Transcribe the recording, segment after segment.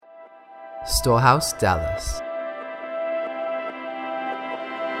Storehouse, Dallas.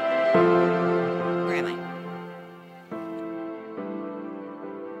 Where am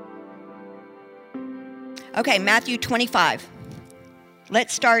I? Okay, Matthew 25.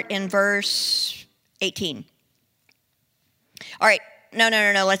 Let's start in verse 18. All right. No.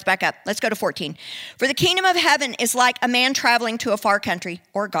 Let's back up. Let's go to 14. For the kingdom of heaven is like a man traveling to a far country,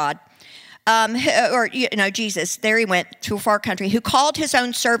 or God, Jesus, there he went to a far country, who called his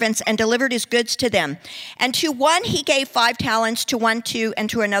own servants and delivered his goods to them. And to one he gave 5 talents, to one 2, and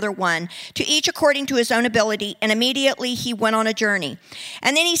to another 1, to each according to his own ability. And immediately he went on a journey.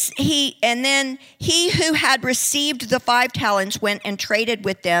 And then he who had received the 5 talents went and traded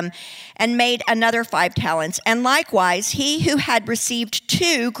with them and made another 5 talents. And likewise, he who had received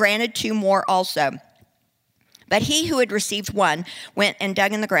 2 granted 2 more also. But he who had received 1 went and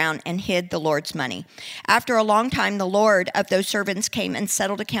dug in the ground and hid the Lord's money. After a long time, the Lord of those servants came and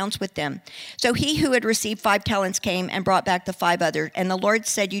settled accounts with them. So he who had received 5 talents came and brought back the 5 others. And the Lord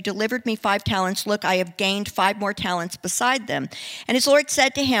said, you delivered me 5 talents. Look, I have gained 5 more talents beside them. And his Lord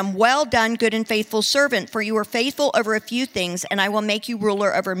said to him, well done, good and faithful servant, for you were faithful over a few things, and I will make you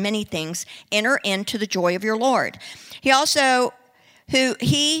ruler over many things. Enter into the joy of your Lord. He also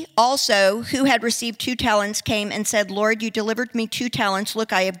who had received 2 talents came and said, Lord, you delivered me 2 talents.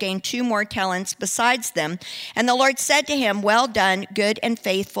 Look, I have gained 2 more talents besides them. And the Lord said to him, well done, good and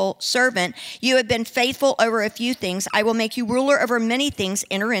faithful servant. You have been faithful over a few things. I will make you ruler over many things.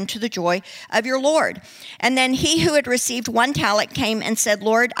 Enter into the joy of your Lord. And then he who had received 1 talent came and said,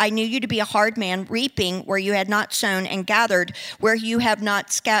 Lord, I knew you to be a hard man, reaping where you had not sown and gathered where you have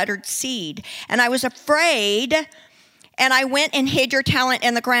not scattered seed. And I was afraid, and I went and hid your talent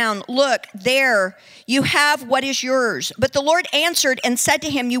in the ground. Look, there you have what is yours. But the Lord answered and said to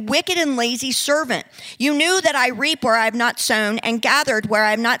him, you wicked and lazy servant. You knew that I reap where I have not sown and gathered where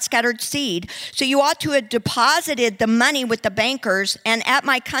I have not scattered seed. So you ought to have deposited the money with the bankers, and at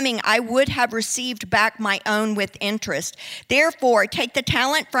my coming I would have received back my own with interest. Therefore, take the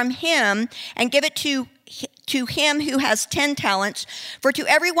talent from him and give it to him who has 10 talents, for to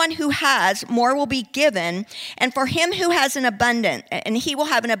everyone who has, more will be given, and for him who has an abundance, and he will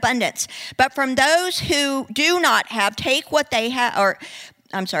have an abundance. But from those who do not have, take what they have,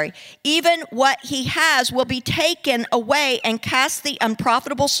 even what he has will be taken away, and cast the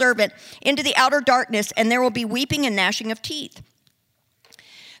unprofitable servant into the outer darkness, and there will be weeping and gnashing of teeth.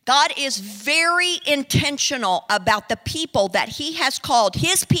 God is very intentional about the people that he has called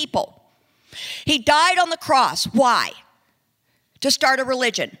his people. He died on the cross. Why? To start a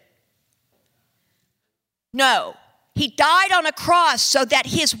religion? No. He died on a cross so that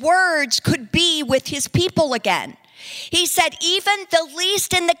his words could be with his people again. He said, even the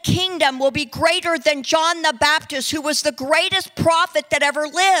least in the kingdom will be greater than John the Baptist, who was the greatest prophet that ever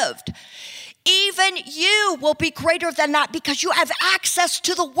lived. Even you will be greater than that because you have access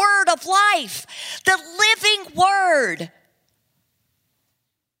to the word of life, the living word.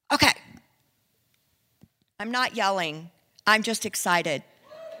 Okay. I'm not yelling. I'm just excited.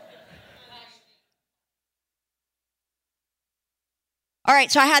 All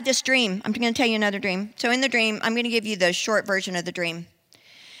right, so I had this dream. I'm going to tell you another dream. So in the dream, I'm going to give you the short version of the dream.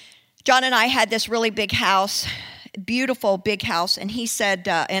 John and I had this really big house, beautiful big house, and he said,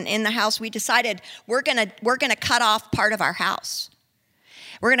 and in the house we decided we're going to cut off part of our house.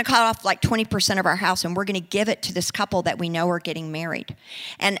 We're going to cut off like 20% of our house, and we're going to give it to this couple that we know are getting married.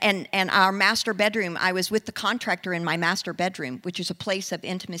 And our master bedroom, I was with the contractor in my master bedroom, which is a place of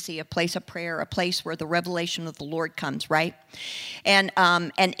intimacy, a place of prayer, a place where the revelation of the Lord comes, right? And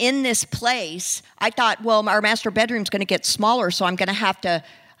in this place, I thought, well, our master bedroom's going to get smaller, so we're going to have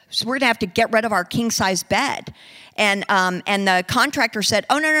to get rid of our king-size bed. And the contractor said,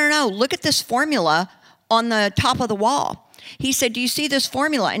 oh, no, look at this formula on the top of the wall. He said, do you see this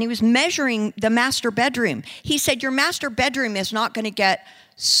formula? And he was measuring the master bedroom. He said, your master bedroom is not going to get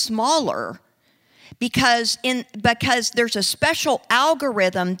smaller because there's a special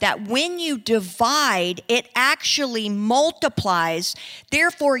algorithm that when you divide, it actually multiplies.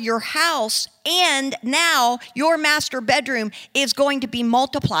 Therefore, your house and now your master bedroom is going to be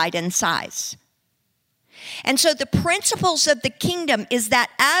multiplied in size. And so the principles of the kingdom is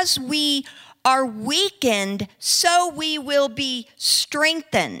that as we are weakened, so we will be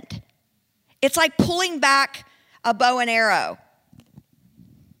strengthened. It's like pulling back a bow and arrow.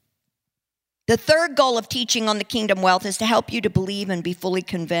 The third goal of teaching on the kingdom wealth is to help you to believe and be fully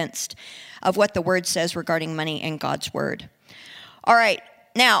convinced of what the word says regarding money and God's word. All right,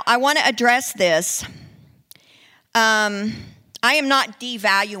 now I want to address this. I am not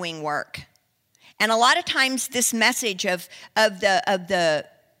devaluing work. And a lot of times this message of the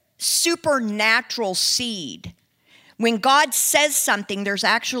supernatural seed. When God says something, there's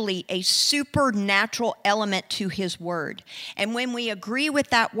actually a supernatural element to his word. And when we agree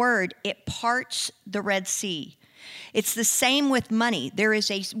with that word, it parts the Red Sea. It's the same with money. There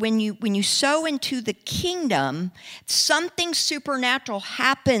is when you sow into the kingdom, something supernatural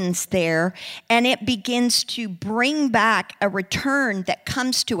happens there, and it begins to bring back a return that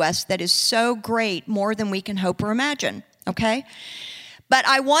comes to us that is so great, more than we can hope or imagine, okay? But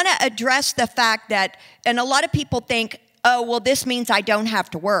I want to address the fact that, and a lot of people think, oh, well, this means I don't have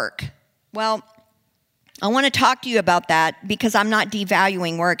to work. Well, I want to talk to you about that because I'm not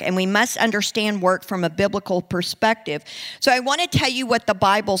devaluing work, and we must understand work from a biblical perspective. So I want to tell you what the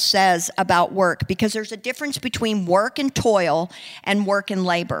Bible says about work, because there's a difference between work and toil and work and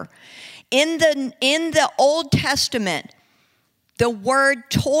labor. In the Old Testament, the word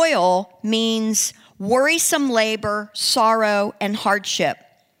toil means worrisome labor, sorrow, and hardship.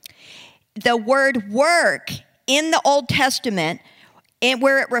 The word work in the Old Testament, and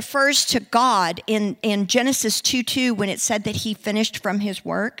where it refers to God in Genesis 2:2, when it said that he finished from his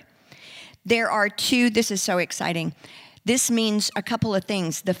work, there are two. This is so exciting. This means a couple of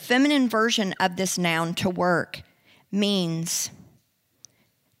things. The feminine version of this noun, to work, means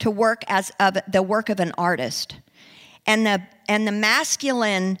to work as of the work of an artist. And the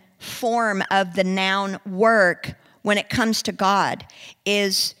masculine form of the noun work, when it comes to God,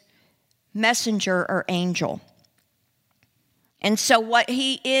 is messenger or angel. And so what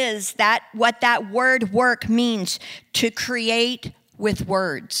that word work means, to create with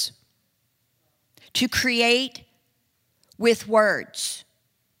words. To create with words.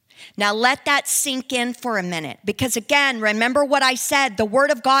 Now let that sink in for a minute, because again, remember what I said, the word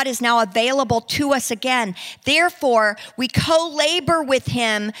of God is now available to us again. Therefore, we co-labor with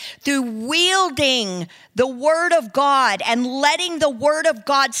him through wielding the word of God and letting the word of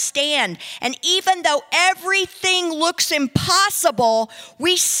God stand. And even though everything looks impossible,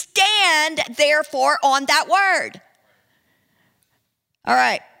 we stand therefore on that word. All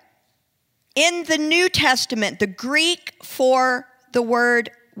right. In the New Testament, the Greek for the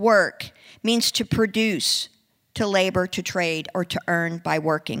word work means to produce, to labor, to trade, or to earn by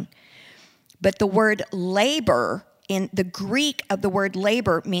working. But the word labor, in the Greek of the word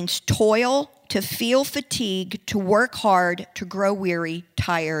labor, means toil, to feel fatigue, to work hard, to grow weary,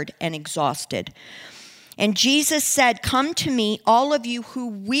 tired, and exhausted. And Jesus said, "Come to me, all of you who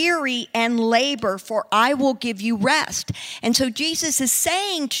weary and labor, for I will give you rest." And so Jesus is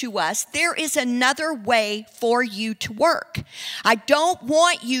saying to us, there is another way for you to work. I don't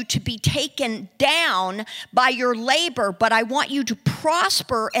want you to be taken down by your labor, but I want you to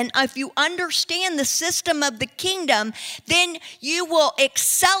prosper. And if you understand the system of the kingdom, then you will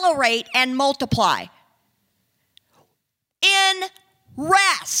accelerate and multiply in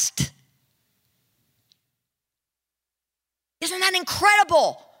rest. Isn't that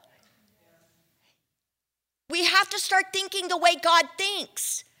incredible? We have to start thinking the way God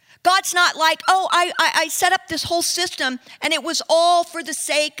thinks. God's not like, oh, I set up this whole system and it was all for the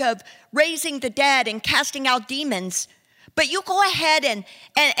sake of raising the dead and casting out demons. But you go ahead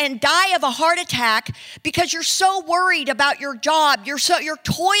and die of a heart attack because you're so worried about your job. You're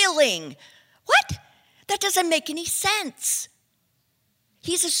toiling. What? That doesn't make any sense.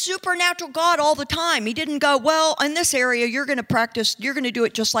 He's a supernatural God all the time. He didn't go, well, in this area, you're going to do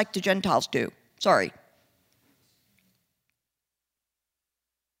it just like the Gentiles do. Sorry.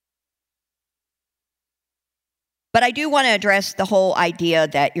 But I do want to address the whole idea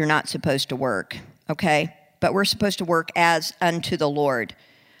that you're not supposed to work, okay? But we're supposed to work as unto the Lord.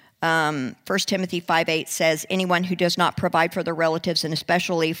 1 Timothy 5:8 says, anyone who does not provide for their relatives and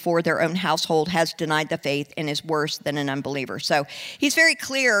especially for their own household has denied the faith and is worse than an unbeliever. So he's very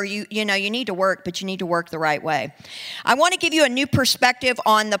clear, you need to work, but you need to work the right way. I want to give you a new perspective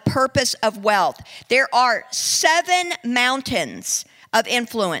on the purpose of wealth. There are 7 mountains of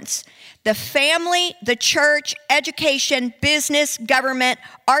influence: the family, the church, education, business, government,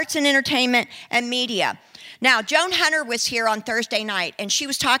 arts and entertainment, and media. Now, Joan Hunter was here on Thursday night, and she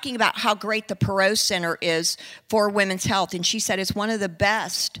was talking about how great the Perot Center is for women's health. And she said it's one of the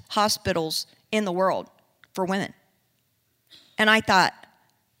best hospitals in the world for women. And I thought,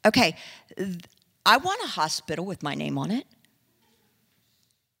 okay, I want a hospital with my name on it.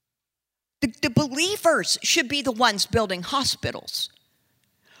 The believers should be the ones building hospitals.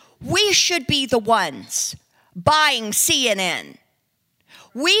 We should be the ones buying CNN.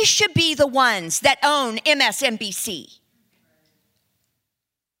 We should be the ones that own MSNBC.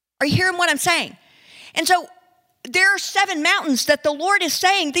 Are you hearing what I'm saying? And so there are 7 mountains that the Lord is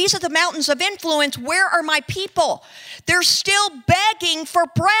saying, these are the mountains of influence. Where are my people? They're still begging for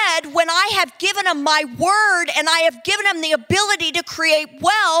bread when I have given them my word and I have given them the ability to create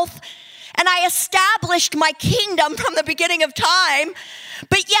wealth and I established my kingdom from the beginning of time.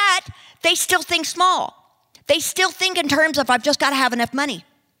 But yet, they still think small. They still think in terms of, I've just got to have enough money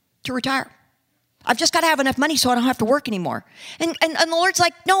to retire. I've just got to have enough money so I don't have to work anymore. And the Lord's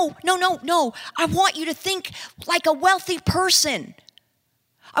like, no. I want you to think like a wealthy person.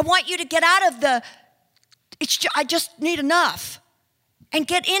 I want you to get out of I just need enough and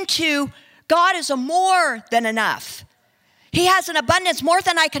get into God is a more than enough. He has an abundance more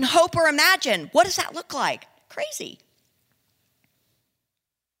than I can hope or imagine. What does that look like? Crazy.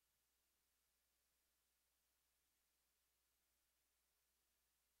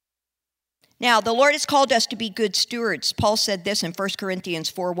 Now, the Lord has called us to be good stewards. Paul said this in 1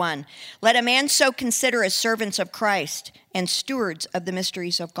 Corinthians 4:1. Let a man so consider as servants of Christ and stewards of the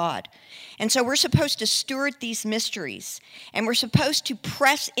mysteries of God. And so we're supposed to steward these mysteries. And we're supposed to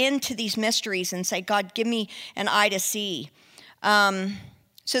press into these mysteries and say, God, give me an eye to see.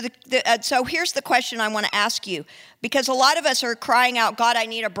 So here's the question I want to ask you, because a lot of us are crying out, God, I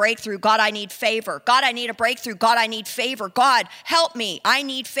need a breakthrough. God, I need favor. God, I need a breakthrough. God, I need favor. God, help me. I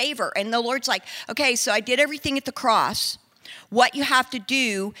need favor. And the Lord's like, okay, so I did everything at the cross. What you have to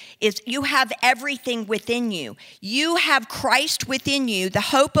do is you have everything within you. You have Christ within you, the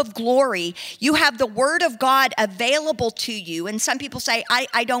hope of glory. You have the word of God available to you. And some people say,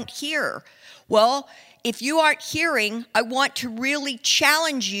 I don't hear. Well, if you aren't hearing, I want to really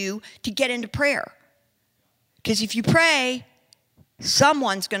challenge you to get into prayer. Because if you pray,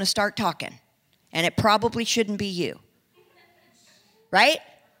 someone's going to start talking. And it probably shouldn't be you. Right?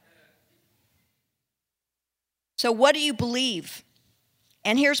 So what do you believe?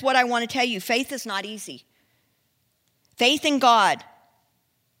 And here's what I want to tell you. Faith is not easy. Faith in God.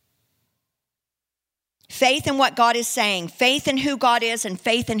 Faith in what God is saying, faith in who God is, and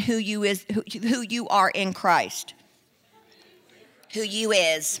faith in who you are in Christ. Who you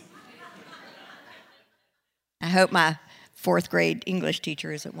is. I hope my 4th grade English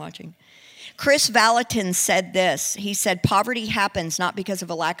teacher isn't watching. Chris Valentin said this. He said, poverty happens not because of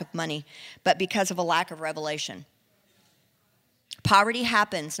a lack of money, but because of a lack of revelation. Poverty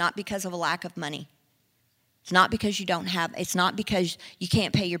happens not because of a lack of money. It's not because you don't have, it's not because you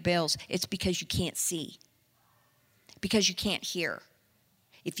can't pay your bills. It's because you can't see. Because you can't hear.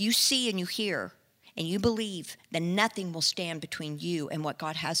 If you see and you hear and you believe, then nothing will stand between you and what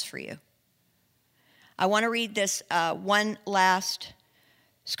God has for you. I want to read this one last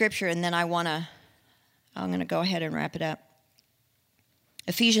scripture, and then I'm going to go ahead and wrap it up.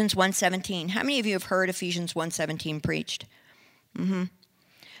 Ephesians 1:17. How many of you have heard Ephesians 1:17 preached?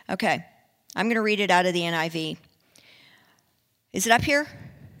 Okay. I'm going to read it out of the NIV. Is it up here?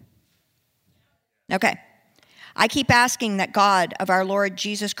 Okay. I keep asking that God of our Lord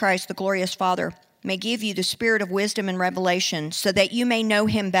Jesus Christ, the glorious Father, may give you the spirit of wisdom and revelation so that you may know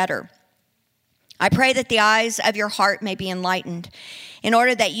him better. I pray that the eyes of your heart may be enlightened in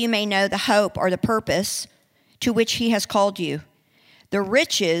order that you may know the hope or the purpose to which he has called you, the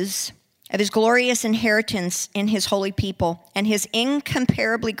riches of his glorious inheritance in his holy people, and his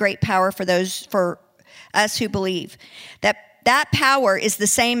incomparably great power for us who believe. That power is the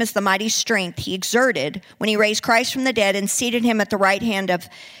same as the mighty strength he exerted when he raised Christ from the dead and seated him at the right hand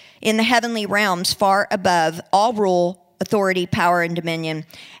in the heavenly realms, far above all rule, authority, power, and dominion,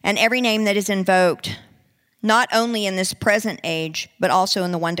 and every name that is invoked, not only in this present age, but also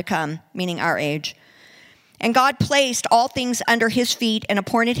in the one to come, meaning our age. And God placed all things under his feet and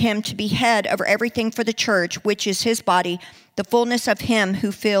appointed him to be head over everything for the church, which is his body, the fullness of him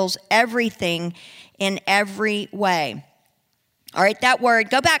who fills everything in every way. All right, that word,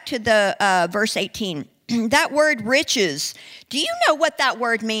 go back to the verse 18. That word riches, do you know what that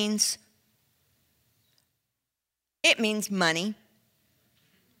word means? It means money.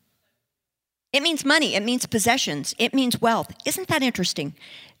 It means money. It means possessions. It means wealth. Isn't that interesting?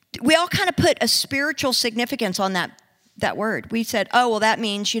 We all kind of put a spiritual significance on that word. We said, oh, well, that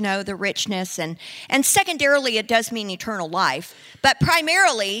means, the richness. And secondarily, it does mean eternal life. But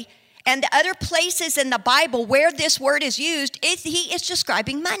primarily, and the other places in the Bible where this word is used, he is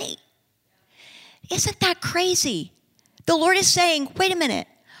describing money. Isn't that crazy? The Lord is saying, wait a minute.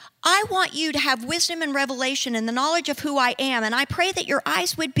 I want you to have wisdom and revelation and the knowledge of who I am. And I pray that your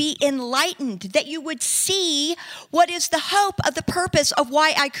eyes would be enlightened, that you would see what is the hope of the purpose of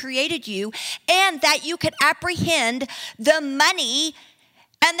why I created you, and that you could apprehend the money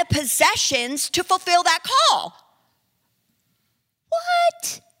and the possessions to fulfill that call.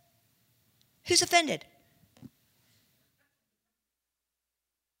 What? Who's offended?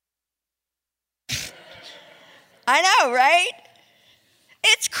 I know, right?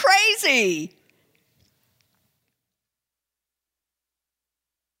 It's crazy.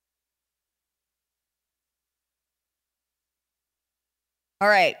 All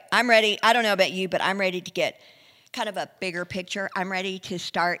right, I'm ready. I don't know about you, but I'm ready to get kind of a bigger picture. I'm ready to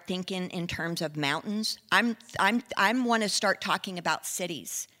start thinking in terms of mountains. I want to start talking about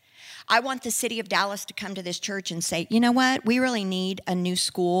cities. I want the city of Dallas to come to this church and say, you know what, we really need a new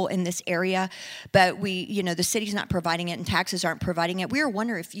school in this area, but the city's not providing it and taxes aren't providing it. We were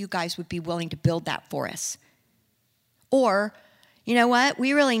wondering if you guys would be willing to build that for us. Or, you know what?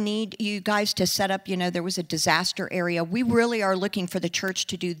 We really need you guys to set up, there was a disaster area. We really are looking for the church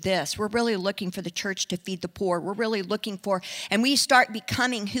to do this. We're really looking for the church to feed the poor. We're really looking for, and we start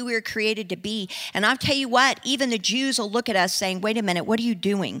becoming who we're created to be. And I'll tell you what, even the Jews will look at us saying, wait a minute, what are you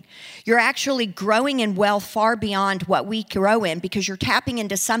doing? You're actually growing in wealth far beyond what we grow in because you're tapping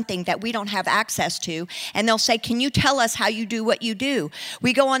into something that we don't have access to. And they'll say, can you tell us how you do what you do?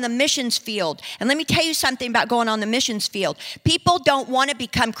 We go on the missions field. And let me tell you something about going on the missions field. People don't want to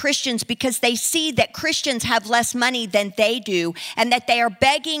become Christians because they see that Christians have less money than they do and that they are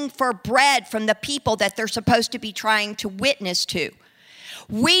begging for bread from the people that they're supposed to be trying to witness to.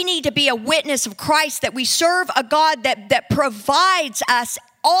 We need to be a witness of Christ, that we serve a God that provides us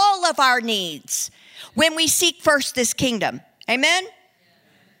all of our needs when we seek first this kingdom. Amen?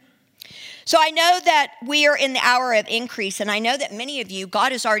 So I know that we are in the hour of increase, and I know that many of you,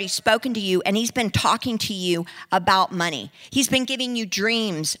 God has already spoken to you, and he's been talking to you about money. He's been giving you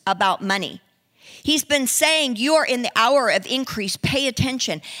dreams about money. He's been saying you are in the hour of increase. Pay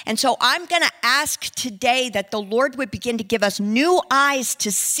attention. And so I'm going to ask today that the Lord would begin to give us new eyes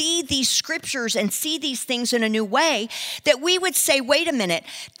to see these scriptures and see these things in a new way, that we would say, wait a minute,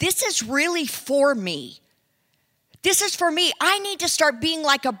 this is really for me. This is for me. I need to start being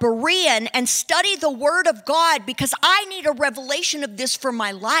like a Berean and study the Word of God because I need a revelation of this for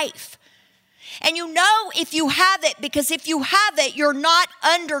my life. And you know if you have it, because if you have it, you're not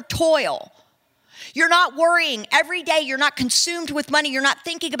under toil. You're not worrying every day. You're not consumed with money. You're not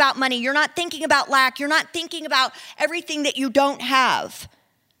thinking about money. You're not thinking about lack. You're not thinking about everything that you don't have.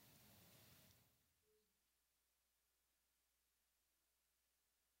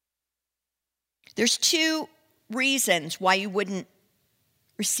 There's two reasons why you wouldn't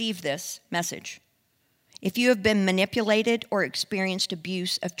receive this message. If you have been manipulated or experienced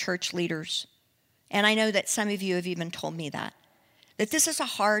abuse of church leaders, and I know that some of you have even told me that this is a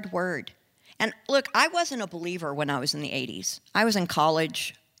hard word. And look, I wasn't a believer when I was in the 80s. I was in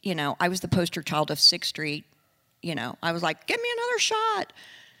college, I was the poster child of 6th Street. I was like, give me another shot.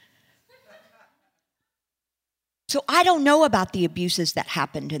 So I don't know about the abuses that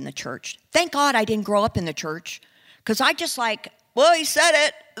happened in the church. Thank God I didn't grow up in the church, because I just well, he said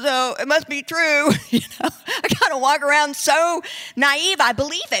it, so it must be true. I kind of walk around so naive. I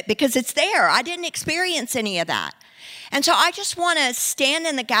believe it because it's there. I didn't experience any of that. And so I just want to stand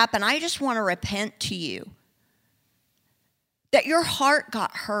in the gap, and I just want to repent to you that your heart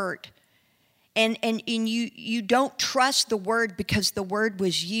got hurt and you don't trust the word because the word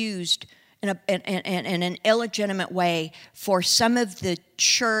was used in an illegitimate way for some of the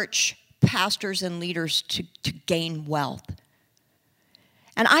church pastors and leaders to gain wealth.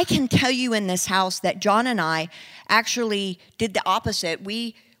 And I can tell you in this house that John and I actually did the opposite.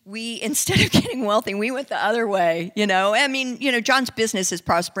 We instead of getting wealthy, we went the other way, John's business is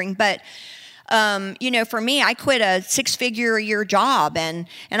prospering, but for me, I quit a 6-figure-a-year job, and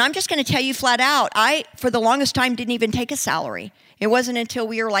I'm just going to tell you flat out, I, for the longest time, didn't even take a salary. It wasn't until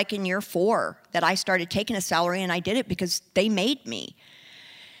we were in year 4 that I started taking a salary, and I did it because they made me.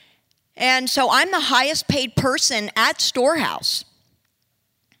 And so I'm the highest paid person at Storehouse.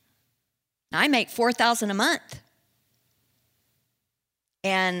 I make $4,000 a month.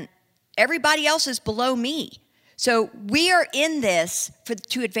 And everybody else is below me. So we are in this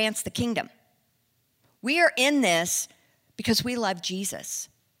to advance the kingdom. We are in this because we love Jesus.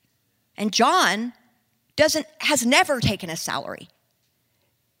 And John has never taken a salary.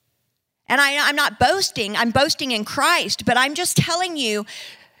 And I'm not boasting. I'm boasting in Christ. But I'm just telling you,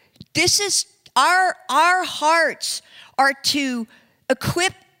 this is our hearts are to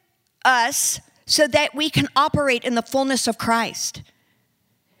equip us so that we can operate in the fullness of Christ.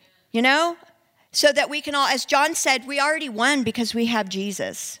 So that we can all, as John said, we already won because we have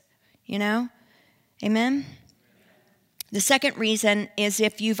Jesus. Amen? The second reason is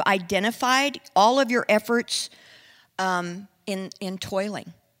if you've identified all of your efforts in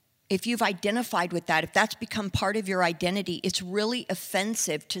toiling. If you've identified with that, if that's become part of your identity, it's really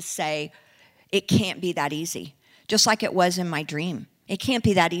offensive to say it can't be that easy. Just like it was in my dream. It can't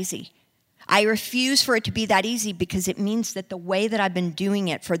be that easy. I refuse for it to be that easy because it means that the way that I've been doing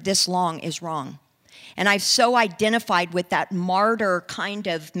it for this long is wrong. And I've so identified with that martyr kind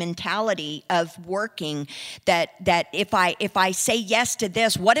of mentality of working that if I say yes to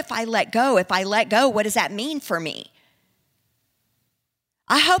this, what if I let go? If I let go, what does that mean for me?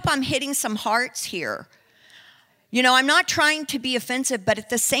 I hope I'm hitting some hearts here. You know, I'm not trying to be offensive, but at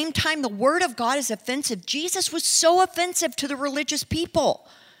the same time, the word of God is offensive. Jesus was so offensive to the religious people.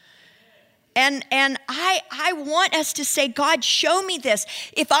 And I want us to say, God, show me this.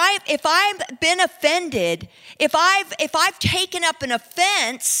 If I've been offended, if I've taken up an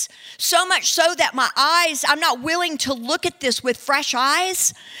offense so much so that I'm not willing to look at this with fresh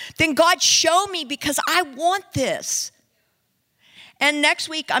eyes, then God, show me, because I want this. And next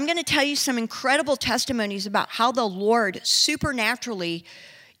week, I'm going to tell you some incredible testimonies about how the Lord supernaturally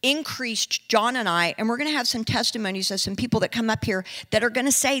increased John and I, and we're going to have some testimonies of some people that come up here that are going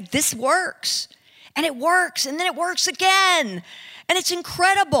to say, this works, and it works, and then it works again, and it's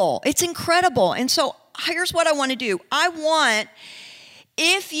incredible. It's incredible. And so here's what I want to do.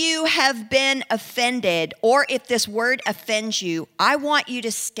 If you have been offended, or if this word offends you, I want you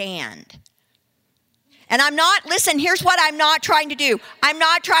to stand. And here's what I'm not trying to do. I'm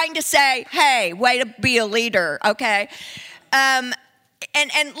not trying to say, hey, way to be a leader, okay?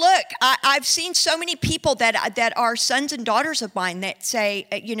 And look, I've seen so many people that are sons and daughters of mine that say,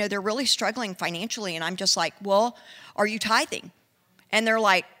 you know, they're really struggling financially. And I'm just like, well, are you tithing? And they're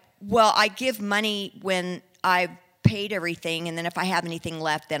like, well, I give money when I've paid everything. And then if I have anything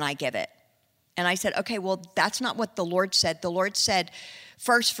left, then I give it. And I said, okay, well, that's not what the Lord said. The Lord said,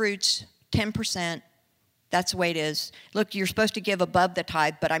 first fruits, 10%. That's the way it is. Look, you're supposed to give above the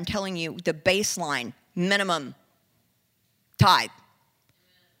tithe, but I'm telling you, the baseline, minimum tithe.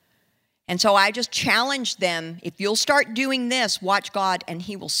 And so I just challenge them, if you'll start doing this, watch God, and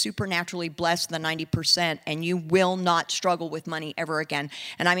he will supernaturally bless the 90%, and you will not struggle with money ever again.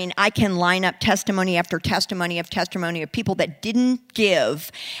 And I mean, I can line up testimony after testimony of people that didn't give,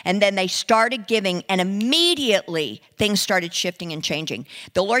 and then they started giving, and immediately things started shifting and changing.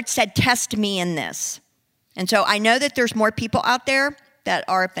 The Lord said, test me in this. And so I know that there's more people out there that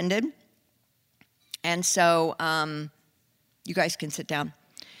are offended. And so you guys can sit down.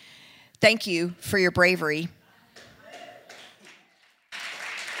 Thank you for your bravery.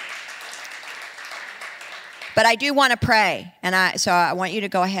 But I do want to pray. So I want you to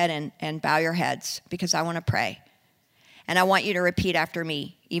go ahead and bow your heads, because I want to pray. And I want you to repeat after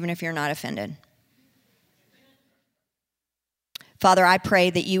me, even if you're not offended. Father, I pray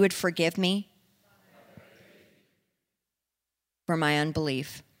that you would forgive me for my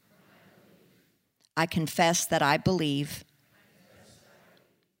unbelief. I confess that I believe,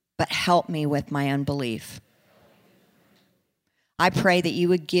 but help me with my unbelief. I pray that you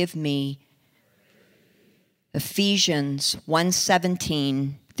would give me Ephesians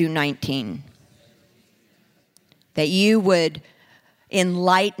 1:17 through 19. That you would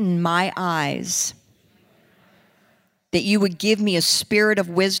enlighten my eyes. That you would give me a spirit of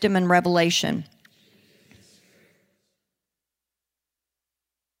wisdom and revelation.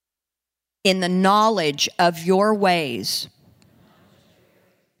 In the knowledge of your ways,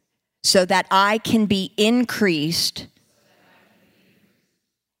 so that I can be increased,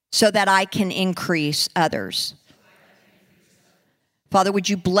 so that I can increase others. Father, would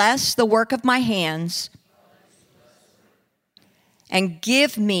you bless the work of my hands and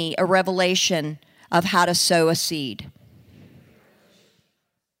give me a revelation of how to sow a seed.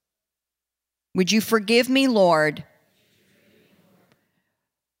 Would you forgive me, Lord,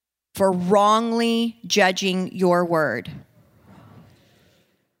 for wrongly judging your word?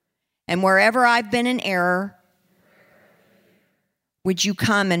 And wherever I've been in error, would you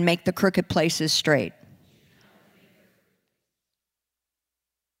come and make the crooked places straight?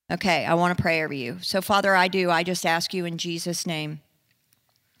 Okay, I want to pray over you. So, Father, I just ask you in Jesus' name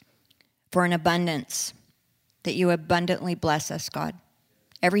for an abundance, that you abundantly bless us, God.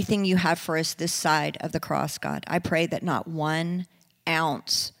 Everything you have for us this side of the cross, God. I pray that not 1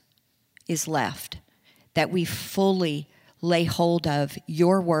 ounce is left, that we fully lay hold of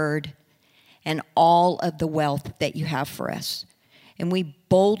your word and all of the wealth that you have for us. And we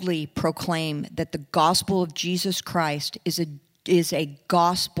boldly proclaim that the gospel of Jesus Christ is a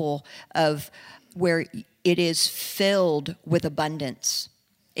gospel of where it is filled with abundance.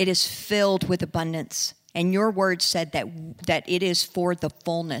 It is filled with abundance. And your word said that it is for the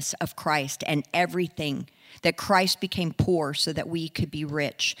fullness of Christ and everything, that Christ became poor so that we could be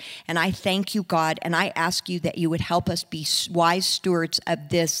rich. And I thank you, God, and I ask you that you would help us be wise stewards of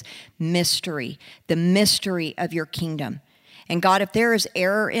this mystery, the mystery of your kingdom. And God, if there is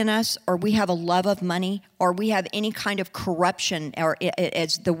error in us, or we have a love of money, or we have any kind of corruption, or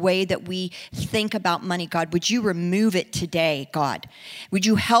as the way that we think about money, God, would you remove it today, God? Would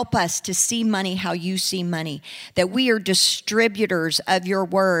you help us to see money how you see money? That we are distributors of your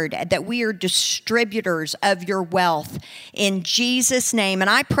word, that we are distributors of your wealth. In Jesus' name. And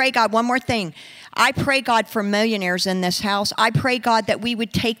I pray, God, one more thing. I pray, God, for millionaires in this house. I pray, God, that we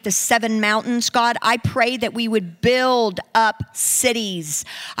would take the 7 mountains, God. I pray that we would build up cities.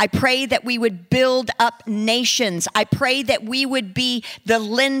 I pray that we would build up nations. I pray that we would be the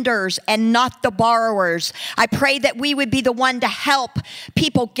lenders and not the borrowers. I pray that we would be the one to help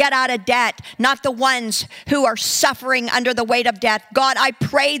people get out of debt, not the ones who are suffering under the weight of debt. God, I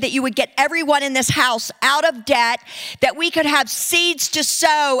pray that you would get everyone in this house out of debt, that we could have seeds to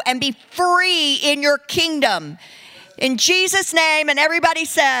sow and be free in your kingdom. In Jesus' name, and everybody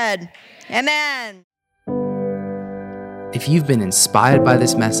said, amen. If you've been inspired by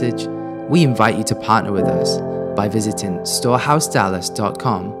this message, we invite you to partner with us by visiting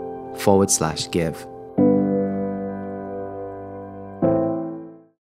storehousedallas.com/give.